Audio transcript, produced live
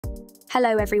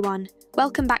Hello everyone,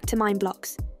 welcome back to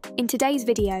MineBlox. In today's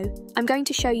video, I'm going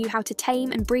to show you how to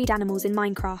tame and breed animals in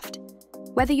Minecraft.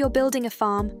 Whether you're building a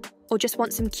farm or just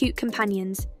want some cute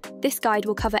companions, this guide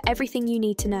will cover everything you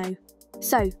need to know.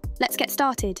 So, let's get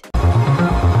started.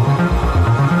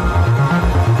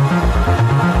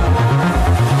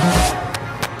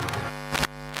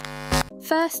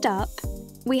 First up,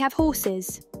 we have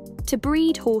horses. To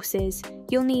breed horses,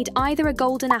 you'll need either a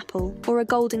golden apple or a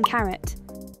golden carrot.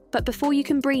 But before you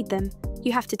can breed them,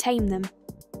 you have to tame them.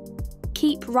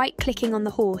 Keep right-clicking on the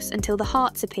horse until the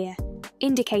hearts appear,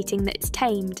 indicating that it's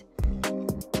tamed.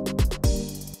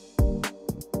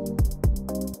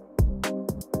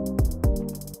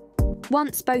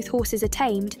 Once both horses are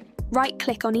tamed,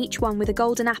 right-click on each one with a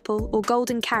golden apple or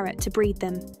golden carrot to breed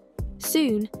them.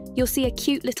 Soon, you'll see a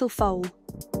cute little foal.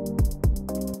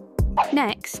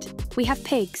 Next, we have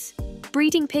pigs.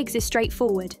 Breeding pigs is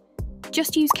straightforward.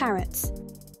 Just use carrots.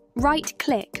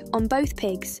 Right-click on both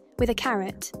pigs with a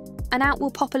carrot, and out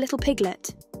will pop a little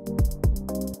piglet.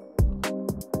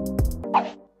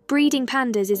 Breeding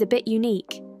pandas is a bit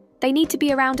unique. They need to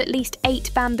be around at least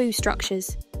 8 bamboo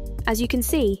structures. As you can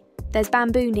see, there's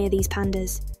bamboo near these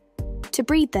pandas. To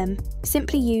breed them,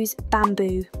 simply use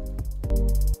bamboo.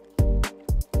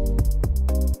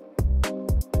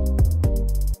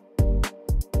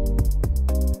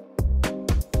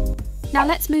 Now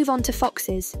let's move on to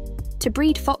foxes. To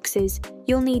breed foxes,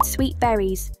 you'll need sweet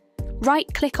berries.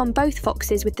 Right-click on both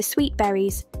foxes with the sweet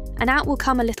berries, and out will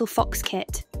come a little fox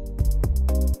kit.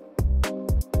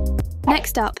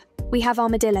 Next up, we have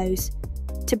armadillos.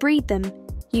 To breed them,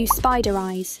 use spider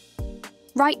eyes.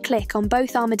 Right-click on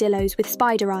both armadillos with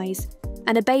spider eyes,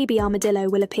 and a baby armadillo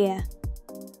will appear.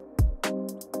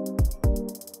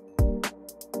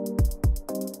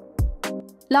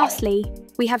 Lastly,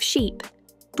 we have sheep.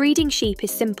 Breeding sheep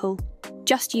is simple.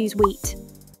 Just use wheat.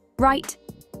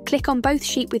 Right-click on both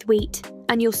sheep with wheat,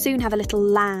 and you'll soon have a little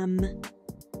lamb.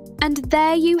 And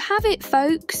there you have it,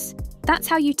 folks! That's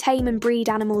how you tame and breed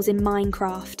animals in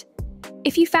Minecraft.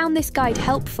 If you found this guide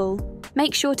helpful,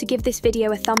 make sure to give this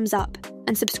video a thumbs up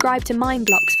and subscribe to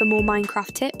MineBlox for more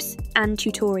Minecraft tips and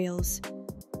tutorials.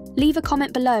 Leave a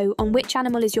comment below on which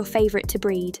animal is your favourite to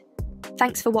breed.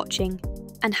 Thanks for watching,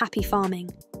 and happy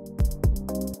farming!